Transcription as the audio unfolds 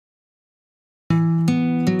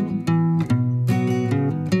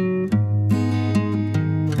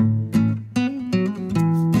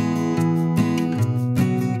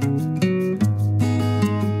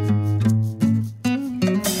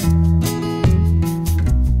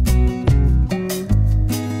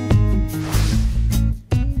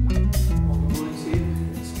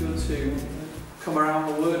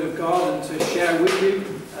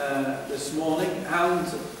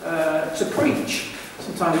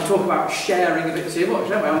we talk about sharing a bit too much,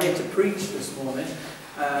 don't we? I'm here to preach this morning,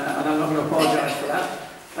 and I'm not going to apologise for that.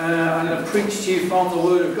 I'm going to preach to you from the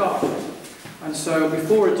Word of God. And so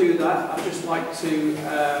before I do that, I'd just like to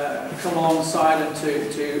come alongside and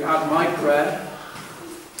to add my prayer.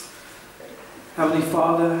 Heavenly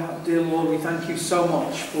Father, dear Lord, we thank you so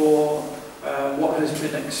much for what has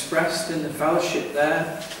been expressed in the fellowship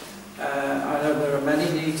there. I know there are many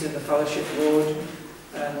needs in the fellowship, Lord,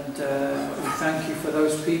 and we thank you for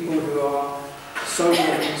those people who are so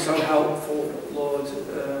loving, so helpful, Lord,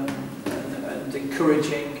 and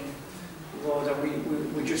encouraging, Lord,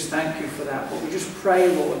 and we just thank you for that. But we just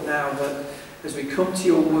pray, Lord, now that as we come to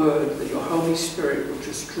your word, that your Holy Spirit will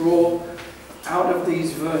just draw out of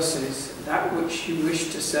these verses that which you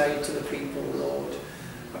wish to say to the people, Lord.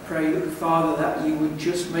 I pray, Father, that you would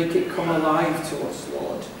just make it come alive to us,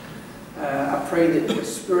 Lord. I pray that your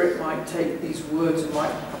Spirit might take these words and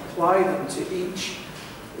might apply them to each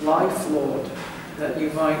life, Lord. That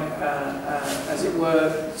you might, as it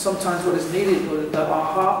were, sometimes what is needed, Lord, that our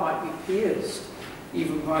heart might be pierced,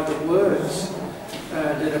 even by the words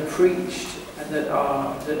that are preached and that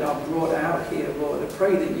are brought out here, Lord. I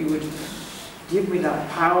pray that you would give me that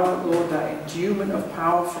power, Lord, that endowment of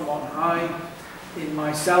power from on high in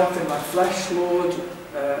myself, in my flesh, Lord.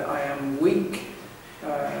 I am weak.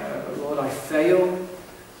 Lord, I fail,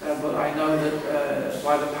 but I know that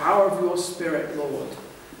by the power of your Spirit, Lord,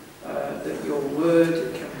 that your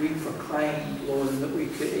word can be proclaimed, Lord, and that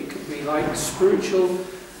it can be like spiritual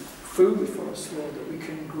food for us, Lord, that we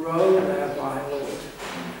can grow thereby, Lord.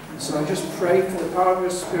 And so I just pray for the power of your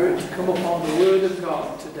Spirit to come upon the word of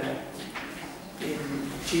God today. In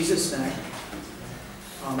Jesus' name.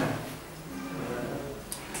 Amen.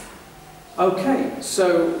 Okay,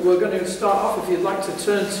 so we're going to start off, if you'd like to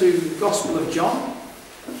turn to the Gospel of John.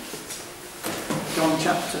 John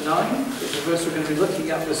chapter 9 is the verse we're going to be looking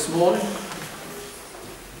at this morning.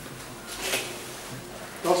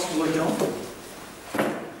 Gospel of John,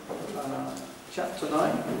 chapter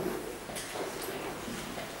 9.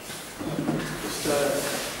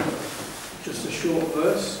 Just a short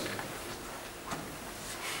verse.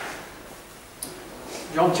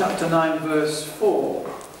 John chapter 9 verse 4.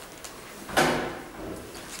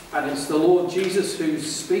 And it's the Lord Jesus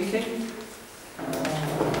who's speaking.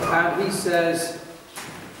 And he says,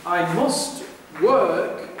 I must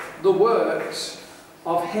work the works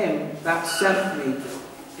of him that sent me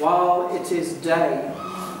while it is day.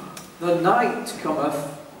 The night cometh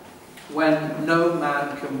when no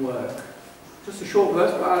man can work. Just a short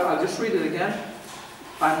verse, but I'll just read it again.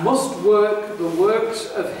 I must work the works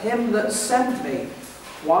of him that sent me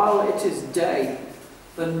while it is day.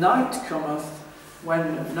 The night cometh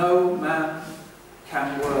when no man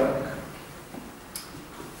can work.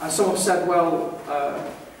 And some have said, well,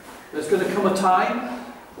 there's going to come a time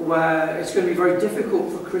where it's going to be very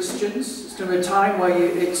difficult for Christians. It's going to be a time where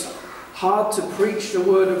it's hard to preach the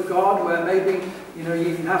word of God, where maybe you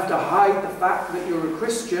even have to hide the fact that you're a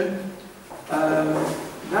Christian.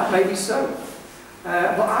 That may be so.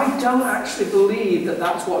 But I don't actually believe that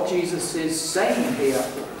that's what Jesus is saying here.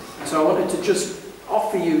 So I wanted to just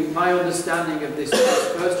offer you my understanding of this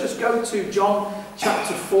verse. Just go to John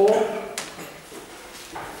chapter 4.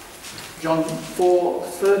 John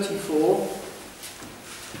 4:34.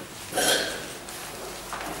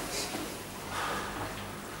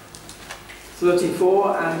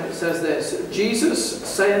 And it says this, Jesus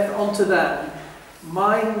saith unto them,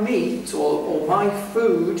 my meat or my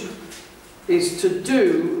food is to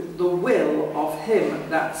do the will of him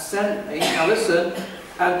that sent me. Now listen,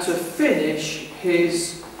 and to finish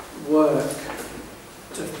his work.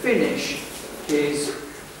 To finish his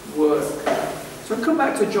work. So we come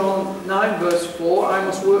back to John 9 verse 4. I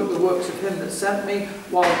must work the works of him that sent me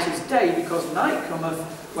while it is day, because night cometh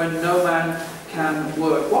when no man can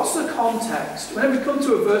work. What's the context? Whenever we come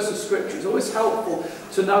to a verse of Scripture, it's always helpful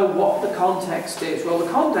to know what the context is. Well, the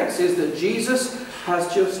context is that Jesus has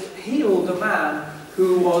just healed a man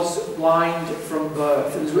who was blind from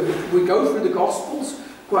birth. And as we go through the Gospels,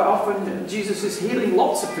 quite often Jesus is healing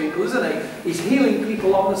lots of people, isn't he? He's healing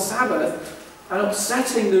people on the Sabbath and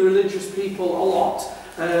upsetting the religious people a lot.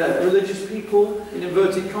 Religious people, in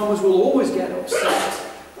inverted commas, will always get upset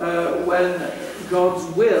when God's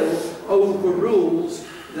will overrules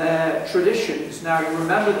their traditions. Now, you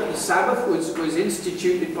remember that the Sabbath was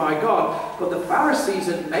instituted by God, but the Pharisees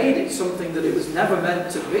had made it something that it was never meant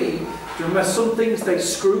to be. Do you remember some things they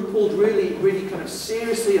scrupled really, really kind of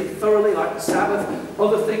seriously and thoroughly, like the Sabbath?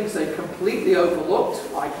 Other things they completely overlooked,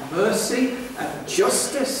 like mercy and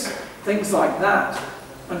justice, things like that.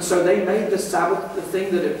 And so they made the Sabbath the thing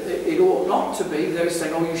that it ought not to be. They were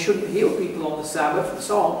saying, oh, you shouldn't heal people on the Sabbath and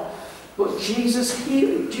so on. But Jesus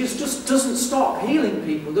just doesn't stop healing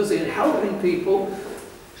people, does he? And helping people.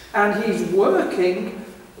 And he's working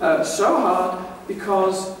so hard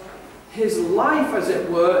because his life, as it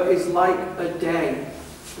were, is like a day.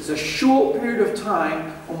 There's a short period of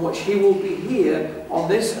time on which he will be here on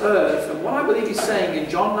this earth. And what I believe he's saying in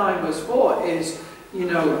John 9 verse 4 is,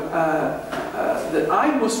 that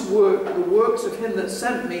I must work the works of him that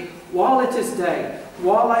sent me while it is day,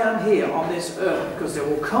 while I am here on this earth, because there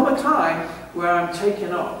will come a time where I'm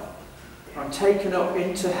taken up. I'm taken up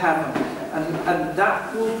into heaven, and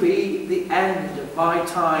that will be the end of my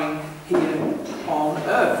time here on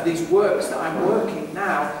earth. These works that I'm working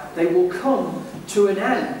now, they will come to an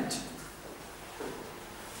end.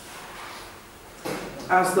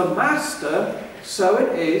 As the master, so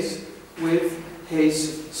it is with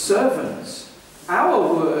his servants.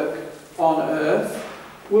 Our work on earth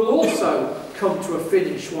will also come to a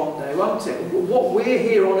finish one day, won't it? What we're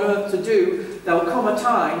here on earth to do, there'll come a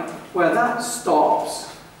time where that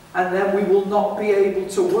stops, and then we will not be able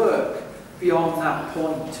to work beyond that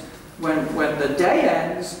point. When the day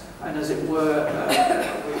ends, and as it were,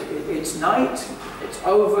 it's night, it's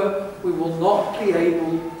over, we will not be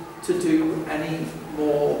able to do any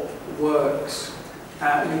more works.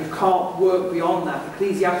 You can't work beyond that.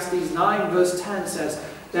 Ecclesiastes 9 verse 10 says,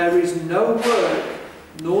 there is no work,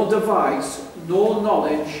 nor device, nor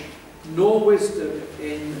knowledge, nor wisdom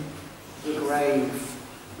in the grave.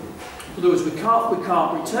 In other words, we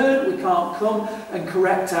can't return, we can't come and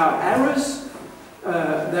correct our errors.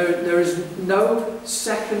 There is no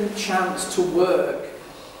second chance to work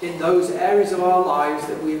in those areas of our lives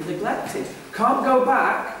that we've neglected. Can't go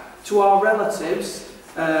back to our relatives,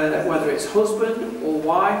 whether it's husband or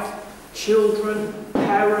wife, children,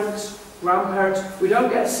 parents, grandparents. We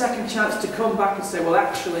don't get a second chance to come back and say, well,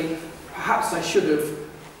 actually, perhaps I should have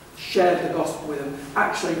shared the gospel with them.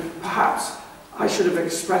 Actually, perhaps I should have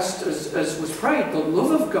expressed, as was prayed, the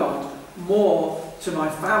love of God more to my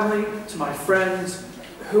family, to my friends,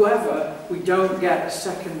 whoever. We don't get a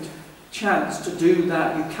second chance to do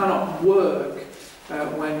that. You cannot work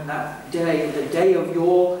when that day, the day of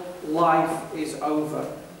your life, is over.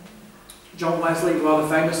 John Wesley rather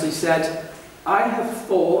famously said, I have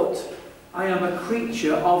thought I am a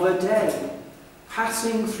creature of a day,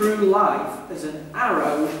 passing through life as an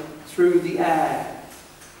arrow through the air.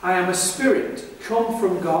 I am a spirit come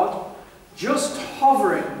from God, just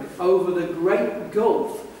hovering over the great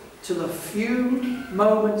gulf till a few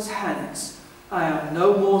moments hence I am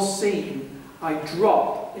no more seen. I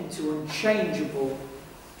drop into unchangeable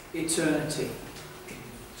eternity.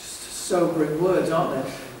 Just sobering words, aren't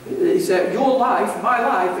they? He said, your life, my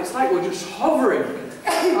life, it's like we're just hovering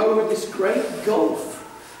over this great gulf.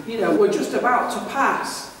 We're just about to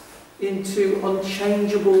pass into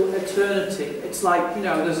unchangeable eternity. It's like,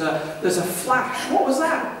 there's a flash. What was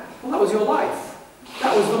that? Well, that was your life.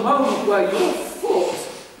 That was the moment where your foot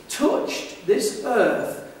touched this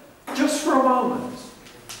earth just for a moment.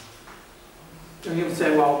 And you would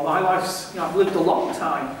say, well, my life's, I've lived a long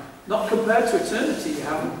time. Not compared to eternity, you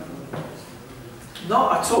haven't.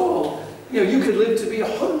 Not at all. You could live to be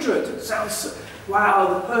 100. It sounds,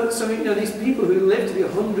 wow, these people who live to be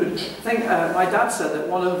 100. I think my dad said that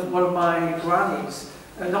one of my grannies,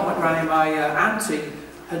 not my granny, my auntie,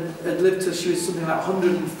 had lived till she was something like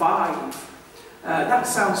 105. That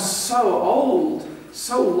sounds so old,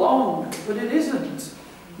 so long, but it isn't.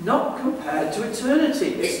 Not compared to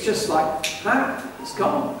eternity. It's just like that. It's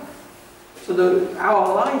gone. So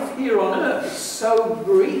our life here on earth is so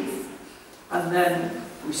brief, and then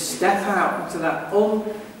we step out into that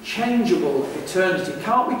unchangeable eternity.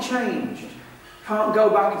 Can't be changed. Can't go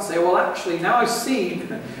back and say, well, actually, now I've seen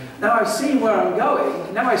where I'm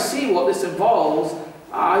going. Now I see what this involves.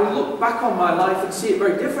 I look back on my life and see it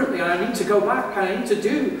very differently, and I need to go back and I need to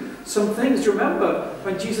do some things. Remember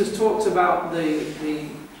when Jesus talks about the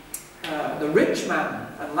rich man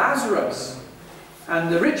and Lazarus,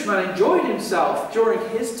 and the rich man enjoyed himself during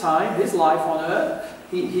his time, his life on earth.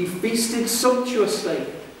 He feasted sumptuously,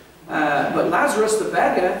 but Lazarus the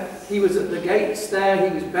beggar, he was at the gates there,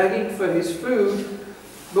 he was begging for his food.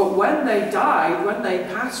 But when they died, when they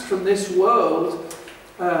passed from this world,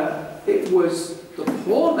 it was the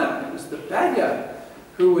poor man, it was the beggar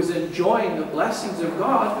who was enjoying the blessings of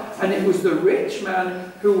God, and it was the rich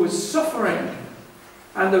man who was suffering.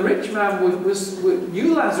 And the rich man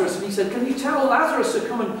knew Lazarus, and he said, can you tell Lazarus to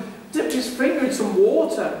come and dip his finger in some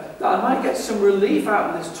water that I might get some relief out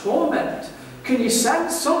of this torment? Can you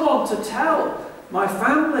send someone to tell my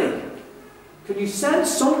family? Can you send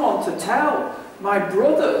someone to tell my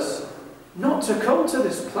brothers not to come to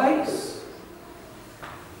this place.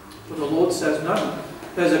 But the Lord says, no,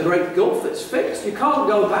 there's a great gulf that's fixed. You can't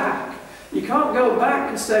go back. You can't go back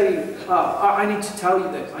and say, I need to tell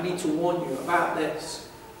you this. I need to warn you about this.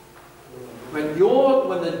 When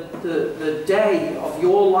the day of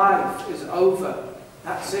your life is over,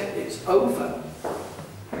 that's it. It's over.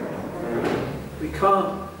 We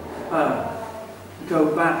can't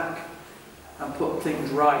go back and put things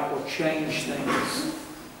right or change things.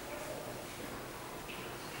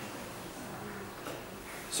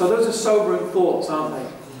 So those are sobering thoughts, aren't they?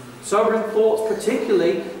 Sobering thoughts,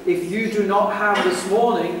 particularly if you do not have this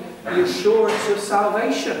morning the assurance of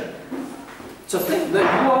salvation. To think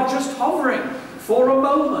that you are just hovering for a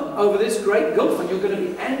moment over this great gulf and you're going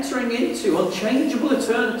to be entering into unchangeable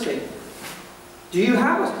eternity. Do you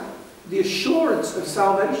have the assurance of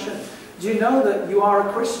salvation? Do you know that you are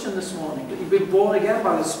a Christian this morning? That you've been born again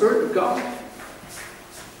by the Spirit of God?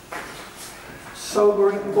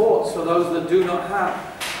 Sobering thoughts for those that do not have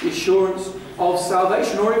the assurance of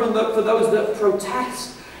salvation, or even for those that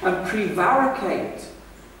protest and prevaricate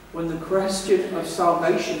when the question of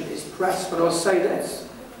salvation is pressed. But I'll say this,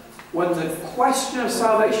 when the question of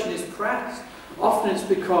salvation is pressed, often it's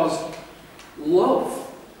because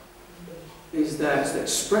love is there. It's the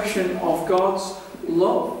expression of God's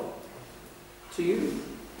love to you.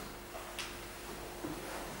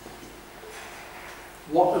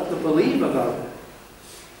 What of the believer, though?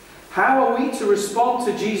 How are we to respond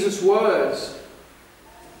to Jesus' words?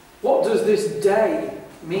 What does this day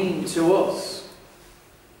mean to us?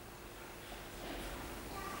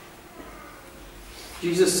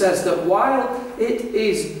 Jesus says that while it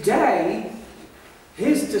is day,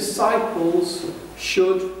 his disciples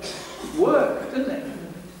should work, doesn't it?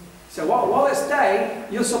 So while it's day,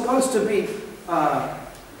 you're supposed to be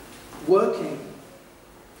working.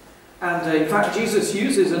 And in fact, Jesus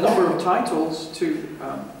uses a number of titles to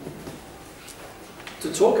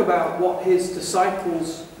talk about what his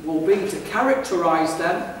disciples will be, to characterize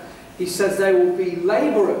them. He says they will be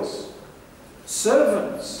laborers,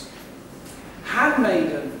 servants,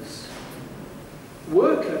 handmaidens,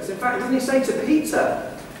 workers. In fact, didn't he say to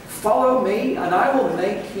Peter, follow me and I will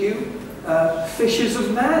make you fishers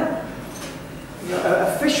of men? You know,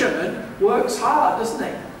 a fisherman works hard, doesn't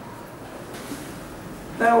he?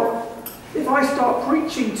 Now, if I start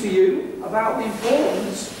preaching to you about the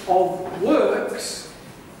importance of works,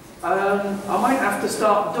 I might have to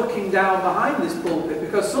start ducking down behind this pulpit,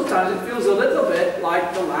 because sometimes it feels a little bit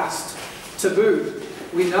like the last taboo.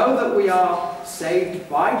 We know that we are saved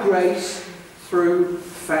by grace through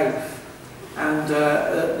faith. And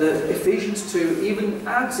the Ephesians 2 even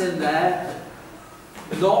adds in there,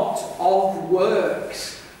 not of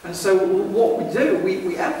works. And so what we do,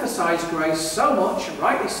 we emphasize grace so much, and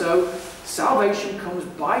rightly so. Salvation comes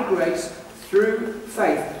by grace through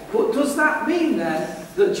faith. But does that mean then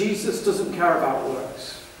that Jesus doesn't care about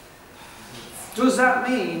works? Does that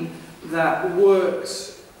mean that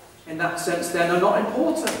works, in that sense, then are not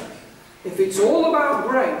important? If it's all about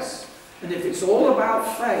grace, and if it's all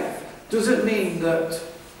about faith, does it mean that,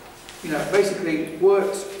 basically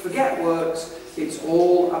works, forget works, it's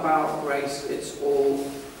all about grace, it's all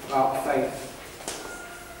about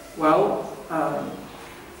faith? Well,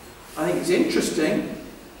 I think it's interesting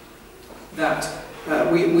that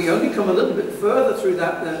we only come a little bit further through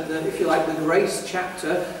that, if you like, the grace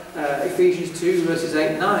chapter, Ephesians 2, verses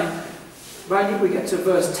 8 and 9. Right, we get to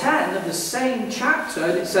verse 10 of the same chapter,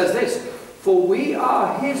 and it says this, for we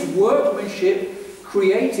are his workmanship,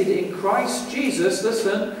 created in Christ Jesus,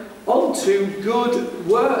 listen, unto good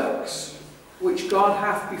works, which God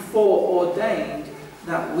hath before ordained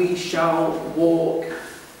that we shall walk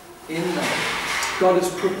in them. God has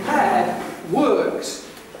prepared works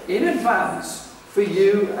in advance for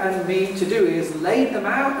you and me to do. He has laid them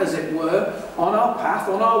out, as it were, on our path,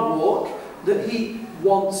 on our walk, that he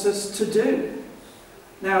wants us to do.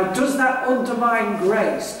 Now, does that undermine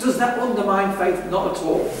grace? Does that undermine faith? Not at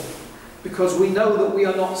all. Because we know that we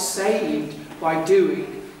are not saved by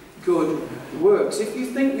doing good works. If you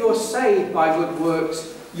think you're saved by good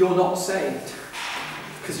works, you're not saved.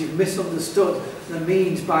 Because you've misunderstood the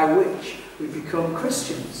means by which we become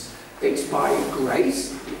Christians. It's by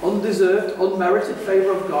grace, the undeserved, unmerited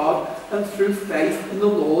favour of God, and through faith in the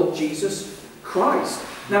Lord Jesus Christ.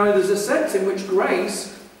 Now, there's a sense in which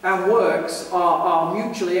grace and works are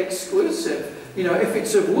mutually exclusive. If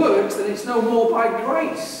it's of works, then it's no more by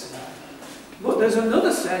grace. But there's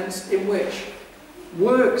another sense in which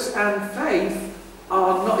works and faith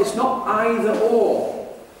are not, it's not either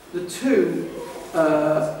or. The two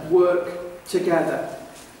work together.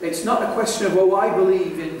 It's not a question of, oh, I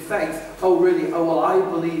believe in faith. Oh, really? Oh, well, I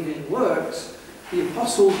believe in works. The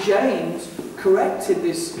Apostle James corrected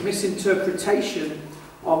this misinterpretation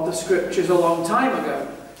of the Scriptures a long time ago.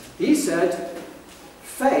 He said,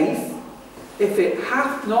 faith, if it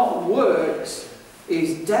hath not works,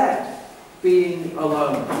 is dead, being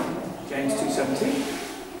alone. James 2:17.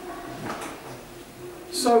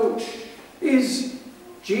 So, is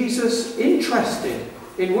Jesus interested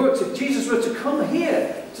in works? If Jesus were to come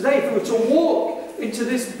here today, if we were to walk into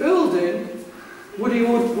this building, would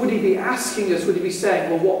he be asking us, would he be saying,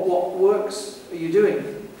 well, what works are you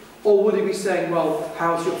doing? Or would he be saying, well,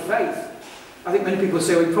 how's your faith? I think many people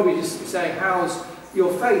say, well, he'd probably just be saying, how's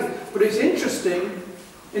your faith? But it's interesting,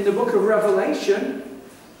 in the book of Revelation,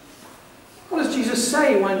 what does Jesus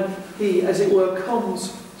say when he, as it were,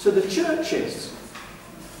 comes to the churches?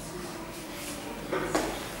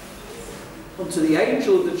 Unto the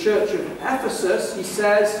angel of the church of Ephesus, he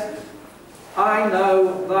says, I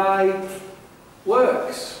know thy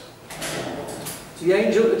works. To the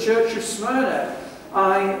angel of the church of Smyrna,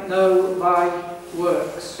 I know thy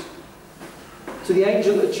works. To the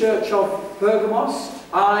angel of the church of Pergamos,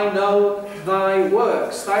 I know thy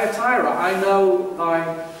works. Thyatira, I know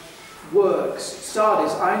thy works.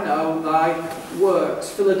 Sardis, I know thy works.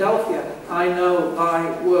 Philadelphia, I know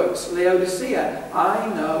thy works. Laodicea, I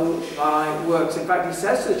know thy works. In fact, he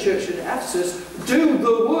says to the church in Ephesus, do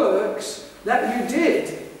the works that you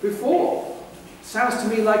did before. Sounds to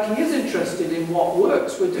me like he is interested in what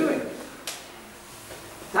works we're doing.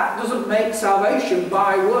 That doesn't make salvation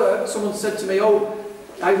by works. Someone said to me, oh,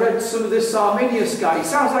 I read some of this Arminius guy. He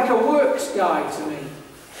sounds like a works guy to me.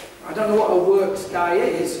 I don't know what a works guy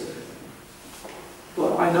is.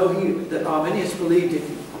 But I know that Arminius believed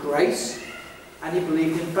in grace, and he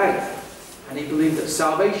believed in faith, and he believed that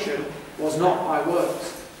salvation was not by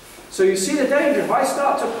works. So you see the danger. If I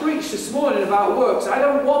start to preach this morning about works, I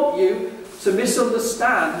don't want you to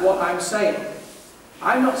misunderstand what I'm saying.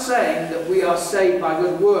 I'm not saying that we are saved by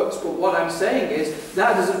good works, but what I'm saying is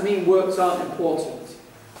that doesn't mean works aren't important.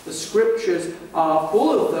 The Scriptures are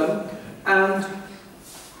full of them, and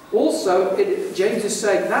also, James is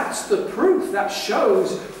saying that's the proof, that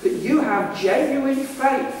shows that you have genuine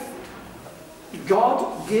faith,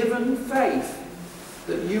 God-given faith,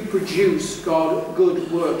 that you produce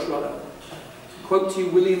good works, rather. Quote to you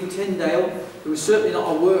William Tyndale, who is certainly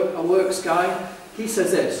not a works guy. He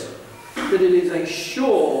says this, that it is a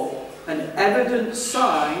sure and evident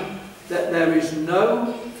sign that there is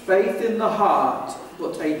no faith in the heart,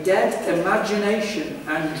 but a dead imagination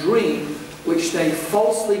and dream which they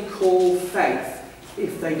falsely call faith,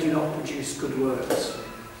 if they do not produce good works.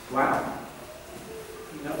 Wow.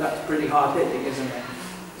 You know, that's pretty hard-hitting, isn't it?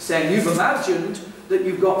 Saying you've imagined that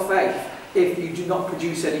you've got faith if you do not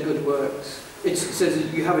produce any good works. It says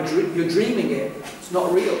that you have a dream, you're dreaming it. It's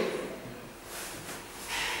not real.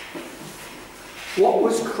 What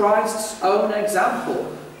was Christ's own example?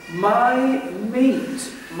 My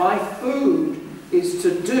meat, my food, is to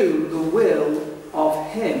do the will of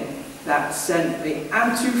him that sent me,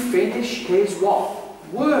 and to finish his what?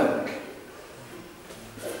 Work.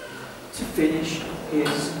 To finish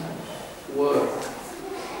his work.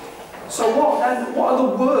 So what then? What are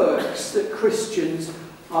the works that Christians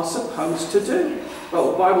are supposed to do?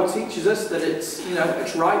 Well, the Bible teaches us that it's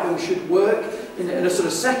right that we should work in a sort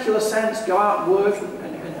of secular sense, go out and work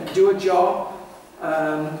and do a job.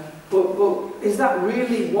 But is that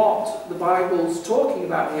really what the Bible's talking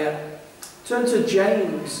about here? Turn to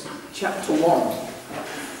James chapter 1.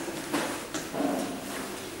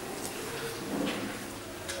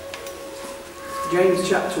 James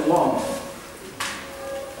chapter 1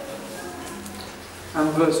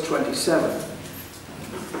 and verse 27.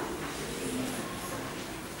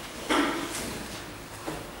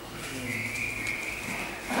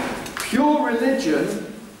 Pure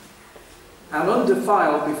religion and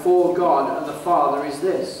undefiled before God and the Father is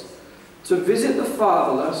this, to visit the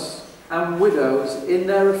fatherless and widows in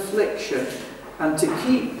their affliction, and to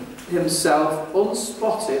keep himself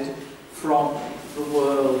unspotted from the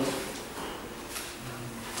world.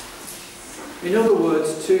 In other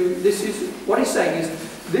words, what he's saying is,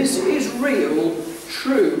 this is real,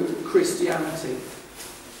 true Christianity.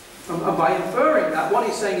 And by inferring that, what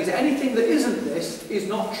he's saying is anything that isn't this is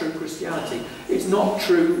not true Christianity. It's not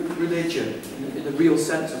true religion, in the real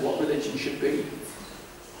sense of what religion should be.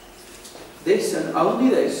 This and only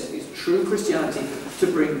this is true Christianity, to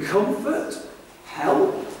bring comfort,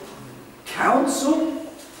 help, counsel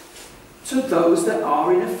to those that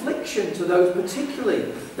are in affliction, to those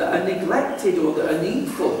particularly that are neglected or that are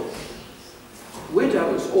needful.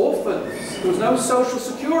 Widows, orphans. There was no social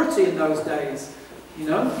security in those days. You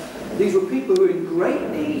know, these were people who were in great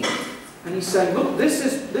need. And he's saying, look, this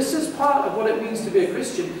is part of what it means to be a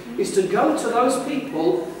Christian, is to go to those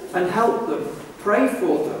people and help them, pray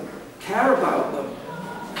for them, care about them,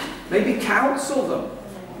 maybe counsel them.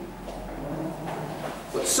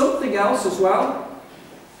 But something else as well,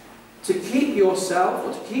 to keep yourself,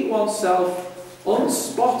 or to keep oneself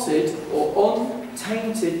unspotted or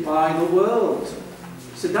untainted by the world.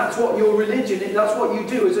 So that's what your religion is, that's what you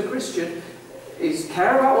do as a Christian, is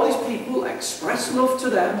care about all these people, express love to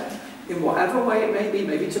them, in whatever way it may be,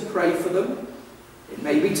 maybe to pray for them, it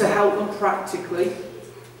may be to help them practically,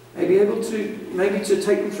 maybe to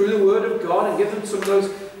take them through the Word of God and give them some of those,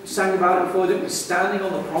 we sang about it before, didn't we, standing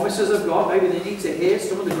on the promises of God. Maybe they need to hear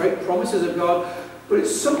some of the great promises of God, but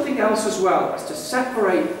it's something else as well. It's to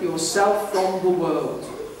separate yourself from the world,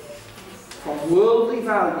 from worldly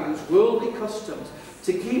values, worldly customs,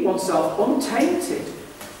 to keep oneself untainted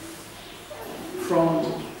from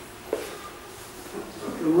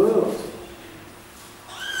the world.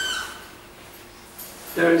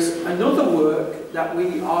 There is another work that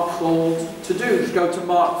we are called to do. Let's go to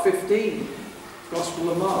Mark 15, Gospel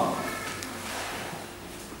of Mark.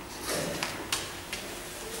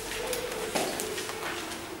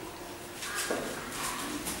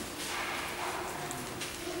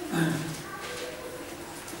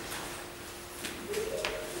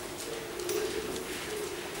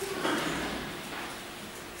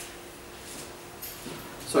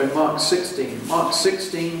 Sorry, Mark 16. Mark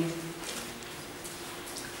 16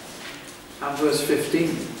 and verse 15.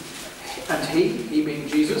 And he being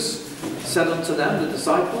Jesus, said unto them, the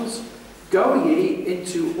disciples, Go ye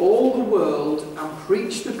into all the world and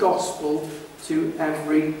preach the gospel to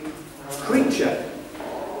every creature.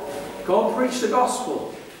 Go and preach the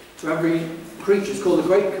gospel to every creature. It's called the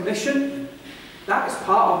Great Commission. That is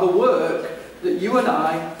part of the work that you and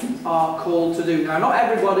I are called to do. Now, not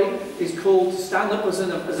everybody is called to stand up as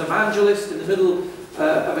an evangelist in the middle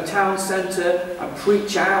of a town centre and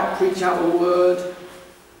preach out the word.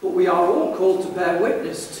 But we are all called to bear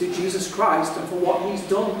witness to Jesus Christ and for what He's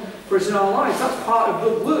done for us in our lives. That's part of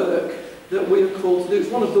the work that we are called to do.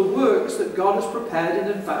 It's one of the works that God has prepared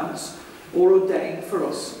in advance or ordained for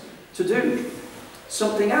us to do.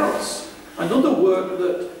 Something else, another work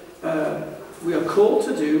that we are called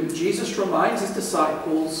to do, Jesus reminds His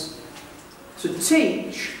disciples to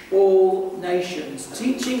teach all nations,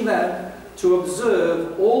 teaching them to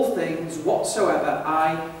observe all things whatsoever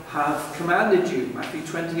I have commanded you. Matthew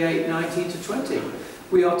 28, 19 to 20.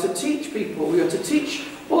 We are to teach people, we are to teach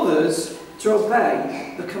others to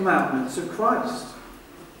obey the commandments of Christ.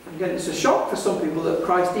 Again, it's a shock for some people that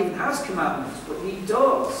Christ even has commandments, but He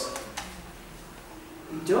does.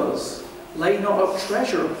 He does. Lay not up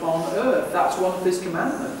treasure upon earth. That's one of His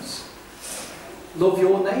commandments. Love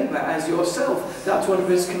your neighbour as yourself. That's one of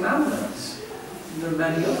His commandments. And there are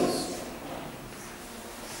many others.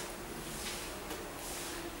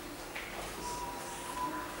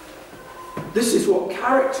 This is what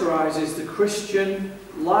characterises the Christian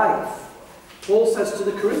life. Paul says to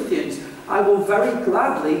the Corinthians, I will very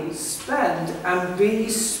gladly spend and be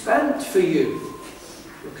spent for you.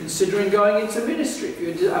 You're considering going into ministry,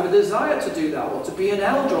 if you have a desire to do that, or to be an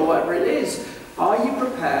elder, or whatever it is, are you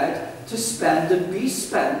prepared to spend and be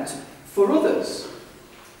spent for others?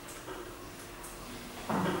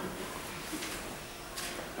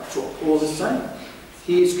 That's what Paul is saying.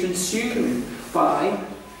 He is consumed by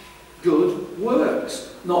good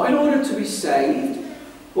works, not in order to be saved,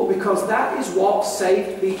 but because that is what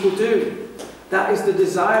saved people do. That is the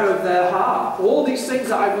desire of their heart. All these things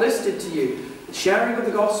that I've listed to you, the sharing of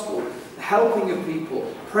the gospel, the helping of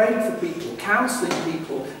people, praying for people, counselling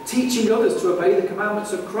people, teaching others to obey the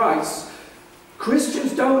commandments of Christ.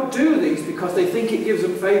 Christians don't do these because they think it gives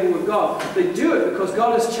them favour with God. They do it because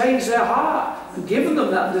God has changed their heart and given them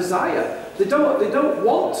that desire. They don't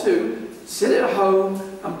want to sit at home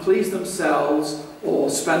and please themselves, or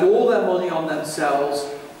spend all their money on themselves,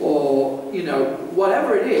 or, you know,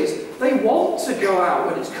 whatever it is. They want to go out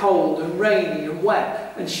when it's cold and rainy and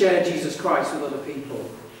wet and share Jesus Christ with other people.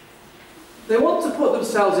 They want to put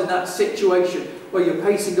themselves in that situation where you're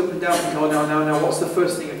pacing up and down and going, no, what's the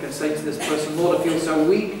first thing I can say to this person? Lord, I feel so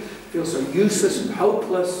weak, I feel so useless and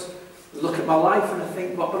hopeless. I look at my life and I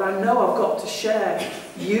think, but I know I've got to share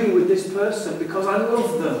you with this person because I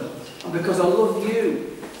love them and because I love you.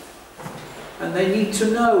 And they need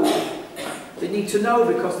to know. They need to know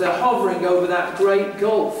because they're hovering over that great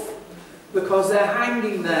gulf. Because they're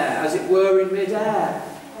hanging there, as it were, in mid-air.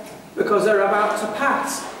 Because they're about to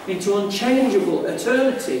pass into unchangeable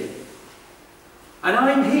eternity. And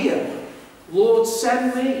I'm here. Lord,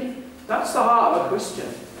 send me. That's the heart of a Christian.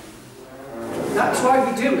 That's why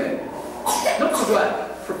we do it. Not because we're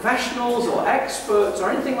professionals or experts or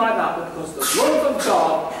anything like that, but because the love of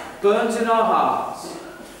God burns in our hearts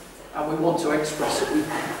and we want to express it.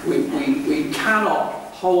 We cannot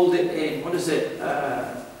hold it in. What is it?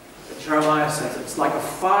 Jeremiah says it's like a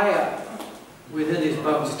fire within his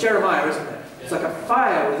bones. It's Jeremiah, isn't it? It's like a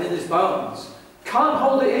fire within his bones. Can't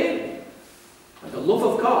hold it in. And the love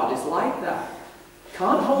of God is like that.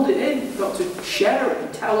 Can't hold it in. You've got to share it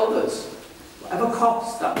and tell others, whatever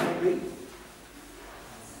cost that may be.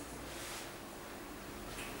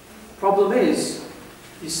 Problem is,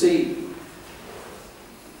 you see,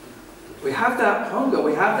 we have that hunger,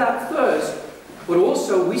 we have that thirst, but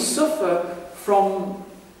also we suffer from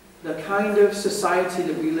the kind of society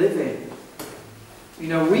that we live in. You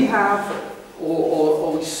know, we have,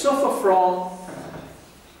 or we suffer from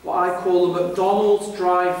what I call the McDonald's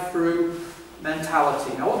drive-through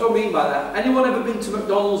mentality. Now, what do I mean by that? Anyone ever been to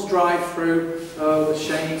McDonald's drive-through? Oh, the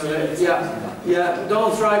shame of it. Yeah,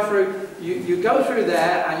 McDonald's drive-through. You go through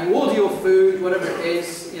there and you order your food, whatever it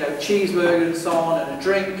is, you know, cheeseburger and so on, and a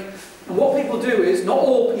drink. And what people do is, not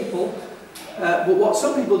all people, but what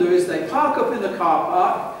some people do is they park up in the car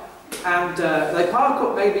park, and they park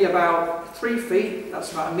up maybe about 3 feet,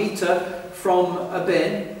 that's about a metre, from a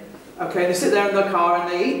bin. Okay, they sit there in their car and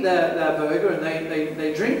they eat their burger and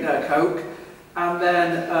they drink their Coke, and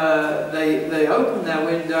then they open their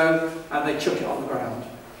window and they chuck it on the ground.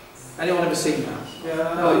 Anyone ever seen that?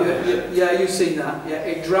 Yeah. Oh, yeah, you've seen that. Yeah,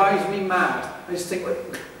 it drives me mad. I just think, well,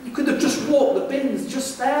 you could have just walked, the bin's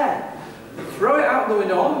just there. They throw it out the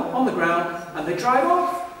window on the ground and they drive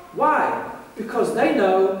off. Why? Because they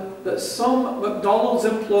know that some McDonald's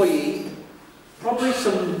employee, probably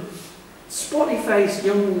some spotty-faced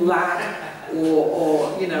young lad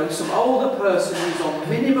or you know, some older person who's on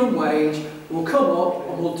minimum wage will come up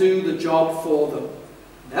and will do the job for them.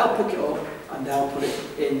 They'll pick it up and they'll put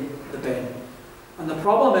it in the bin. And the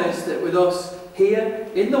problem is that with us here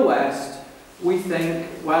in the West, we think,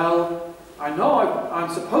 well, I know I'm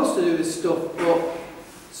supposed to do this stuff, but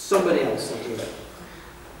somebody else will do it.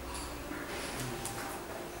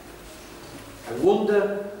 I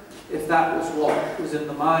wonder if that was what was in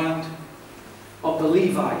the mind of the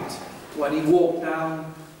Levite when he walked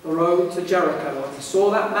down the road to Jericho and he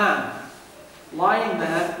saw that man lying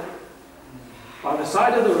there by the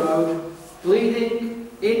side of the road, bleeding,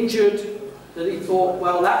 injured, that he thought,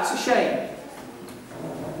 well, that's a shame,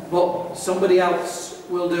 but somebody else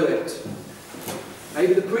will do it.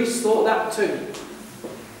 Maybe the priest thought that too.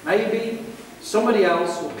 Maybe somebody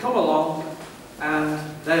else will come along and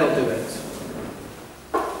they'll do it.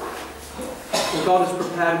 Well, God has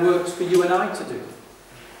prepared works for you and I to do.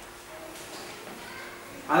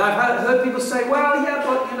 And I've heard people say, well, yeah,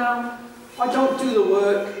 but you know, if I don't do the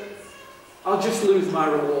work, I'll just lose my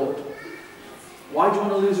reward. Why do you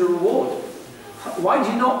want to lose a reward? Why do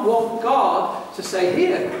you not want God to say,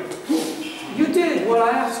 here, you did what I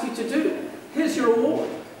asked you to do. Here's your reward.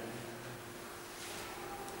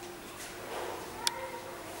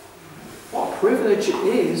 What a privilege it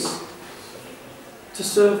is to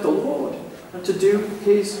serve the Lord and to do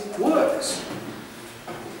His works.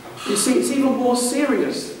 You see, it's even more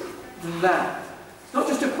serious than that. It's not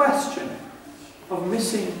just a question of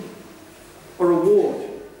missing a reward.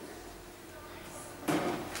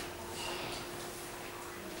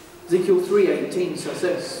 Ezekiel 3:18 says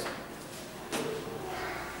this,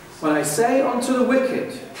 when I say unto the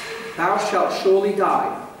wicked, thou shalt surely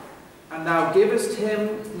die, and thou givest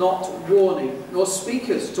him not warning, nor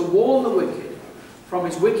speakest to warn the wicked from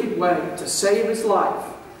his wicked way to save his life,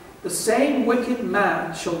 the same wicked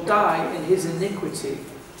man shall die in his iniquity,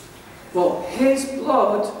 but his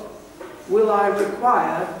blood will I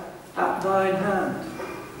require at thine hand.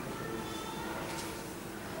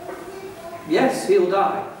 Yes, he'll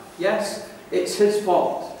die. Yes, it's his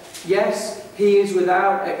fault. Yes, he is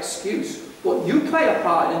without excuse. But you play a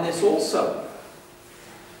part in this also.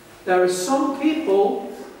 There are some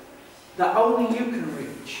people that only you can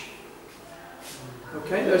reach.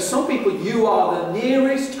 Okay? There are some people you are the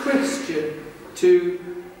nearest Christian to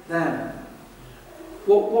them.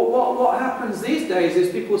 What happens these days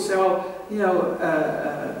is people say, oh, you know,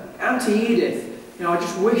 Auntie Edith, you know, I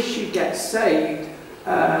just wish she'd get saved.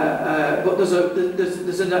 But there's a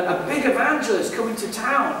big evangelist coming to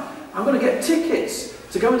town. I'm going to get tickets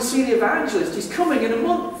to go and see the evangelist. He's coming in a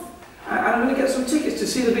month. And I'm going to get some tickets to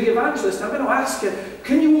see the big evangelist. I'm going to ask her,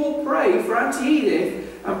 can you all pray for Auntie Edith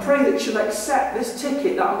and pray that she'll accept this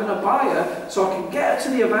ticket that I'm going to buy her so I can get her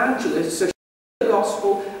to the evangelist so she can hear the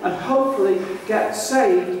gospel and hopefully get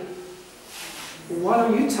saved? Well, why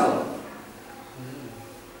don't you tell her?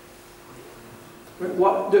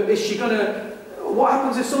 What, is she going to What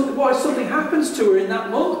happens if something happens to her in that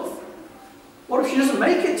month? What if she doesn't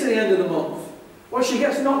make it to the end of the month? What if she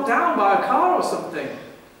gets knocked down by a car or something?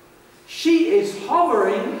 She is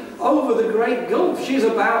hovering over the great gulf. She's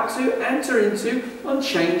about to enter into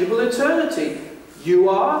unchangeable eternity. You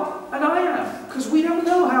are, and I am. Because we don't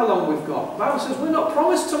know how long we've got. The Bible says we're not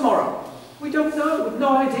promised tomorrow. We don't know. We've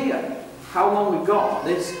no idea how long we've got on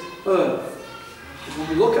this earth. When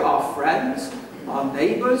we look at our friends, our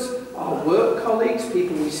neighbours, our work colleagues,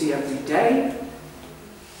 people we see every day,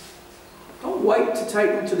 don't wait to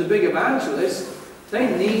take them to the big evangelist.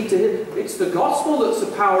 They need to. It's the gospel that's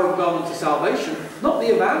the power of God unto salvation, not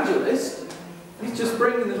the evangelist. He's just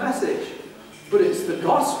bringing the message. But it's the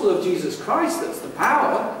gospel of Jesus Christ that's the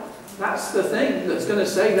power. That's the thing that's going to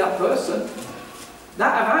save that person.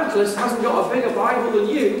 That evangelist hasn't got a bigger Bible than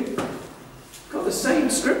you. Got the same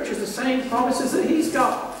scriptures, the same promises that he's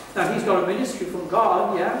got. Now he's got a ministry from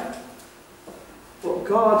God, yeah. But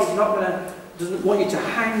God is not going to. Doesn't want you to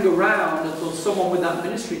hang around until someone with that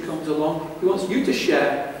ministry comes along. He wants you to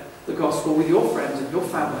share the gospel with your friends and your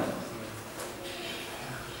family.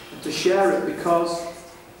 And to share it because,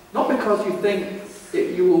 not because you think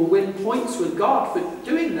that you will win points with God for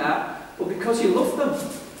doing that, but because you love them.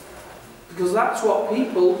 Because that's what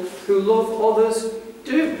people who love others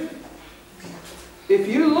do. If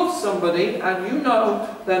you love somebody and you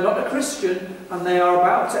know they're not a Christian and they are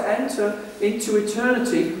about to enter into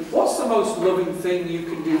eternity, what's the most loving thing you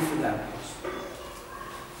can do for them?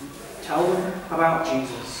 Tell them about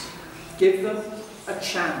Jesus. Give them a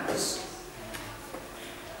chance.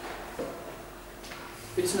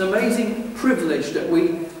 It's an amazing privilege that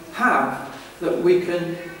we have, that we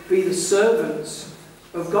can be the servants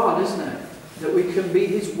of God, isn't it? That we can be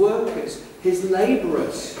His workers, His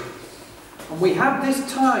labourers. And we have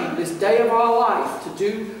this time, this day of our life to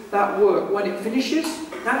do that work. When it finishes,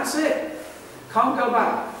 that's it. Can't go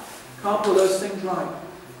back. Can't put those things right.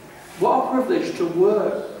 What a privilege to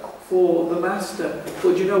work for the Master.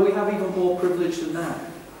 But you know, we have even more privilege than that.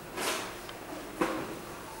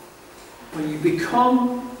 When you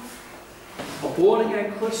become a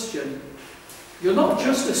born-again Christian, you're not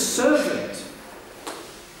just a servant.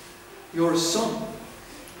 You're a son.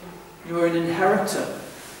 You're an inheritor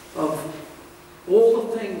of all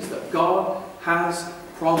the things that God has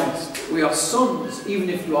promised. We are sons. Even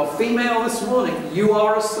if you are female this morning, you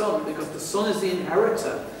are a son, because the son is the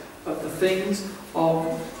inheritor of the things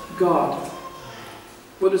of God.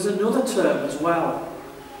 But there's another term as well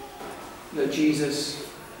that Jesus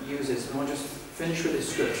uses. And I'll just finish with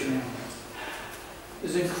this scripture now.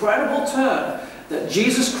 There's an incredible term that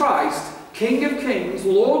Jesus Christ, King of Kings,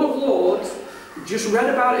 Lord of Lords, we just read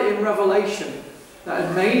about it in Revelation.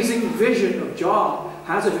 That amazing vision of John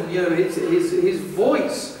has of him. You know, his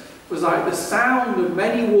voice was like the sound of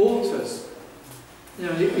many waters. You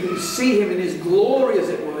know, you see him in his glory, as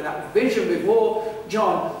it were, that vision before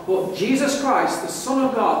John. But Jesus Christ, the Son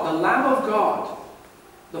of God, the Lamb of God,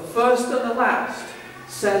 the first and the last,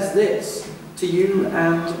 says this to you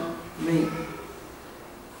and me.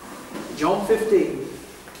 John 15,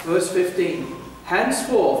 verse 15.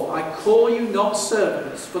 Henceforth I call you not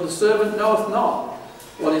servants, for the servant knoweth not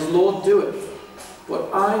what his Lord doeth,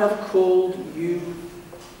 but I have called you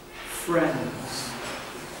friends.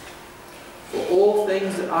 For all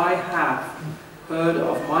things that I have heard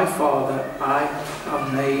of my Father, I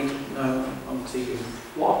have made known unto you.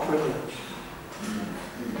 What a privilege.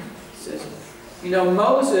 It says, you know,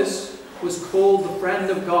 Moses was called the friend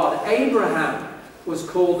of God. Abraham was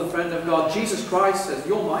called the friend of God. Jesus Christ says,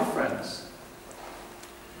 you're my friends.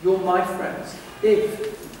 You're my friends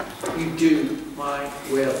if you do my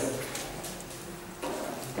will.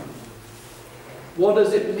 What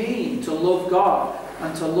does it mean to love God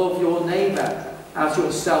and to love your neighbour as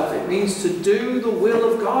yourself? It means to do the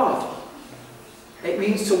will of God. It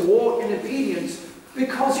means to walk in obedience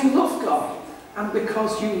because you love God and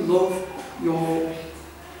because you love your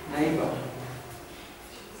neighbour.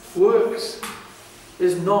 Works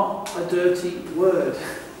is not a dirty word.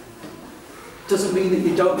 Doesn't mean that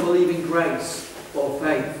you don't believe in grace or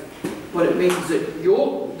faith, but it means that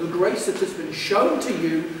the grace that has been shown to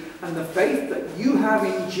you and the faith that you have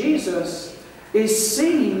in Jesus is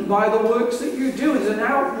seen by the works that you do. It's an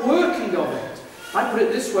outworking of it. I put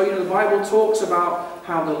it this way, you know, the Bible talks about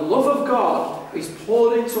how the love of God is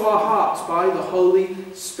poured into our hearts by the Holy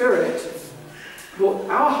Spirit. But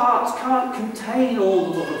our hearts can't contain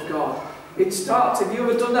all the love of God. It starts, have you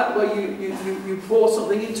ever done that where you pour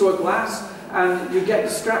something into a glass and you get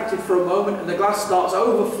distracted for a moment and the glass starts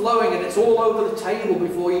overflowing and it's all over the table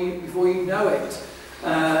before you know it.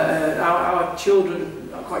 Our children,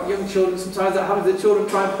 quite young children, sometimes that happens. The children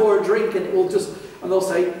try and pour a drink and it will just And they'll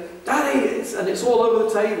say, Daddy, and it's all over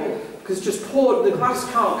the table. Because it's just poured, the glass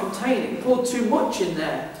can't contain it. You poured too much in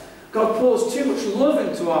there. God pours too much love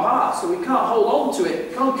into our hearts, so we can't hold on to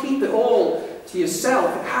it. You can't keep it all to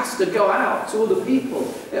yourself. It has to go out to other people.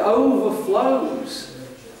 It overflows.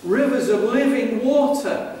 Rivers of living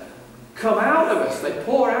water come out of us. They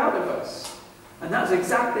pour out of us. And that's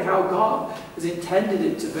exactly how God has intended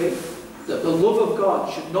it to be. That the love of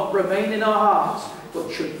God should not remain in our hearts, but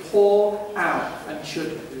should pour out and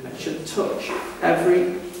should touch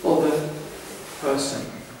every other person.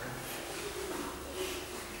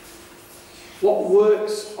 What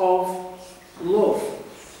works of love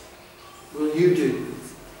will you do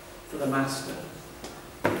for the Master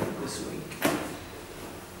this week?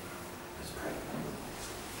 Let's pray.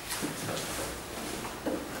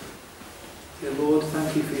 Dear Lord,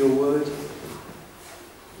 thank you for your word.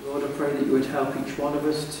 Lord, I pray that you would help each one of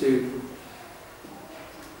us to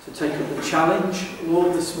take up the challenge,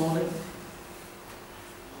 Lord, this morning.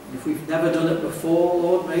 And if we've never done it before,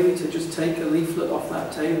 Lord, maybe to just take a leaflet off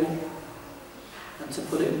that table and to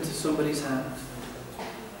put it into somebody's hand.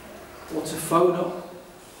 Or to phone up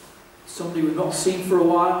somebody we've not seen for a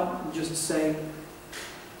while and just say,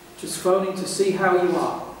 just phoning to see how you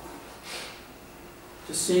are.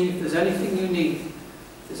 Just seeing if there's anything you need,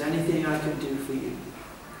 if there's anything I can do for you.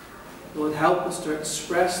 Lord, help us to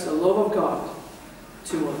express the love of God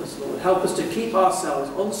to others, Lord. Help us to keep ourselves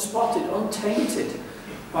unspotted, untainted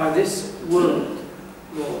by this world,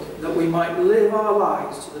 Lord, that we might live our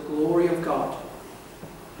lives to the glory of God.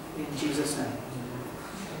 In Jesus' name.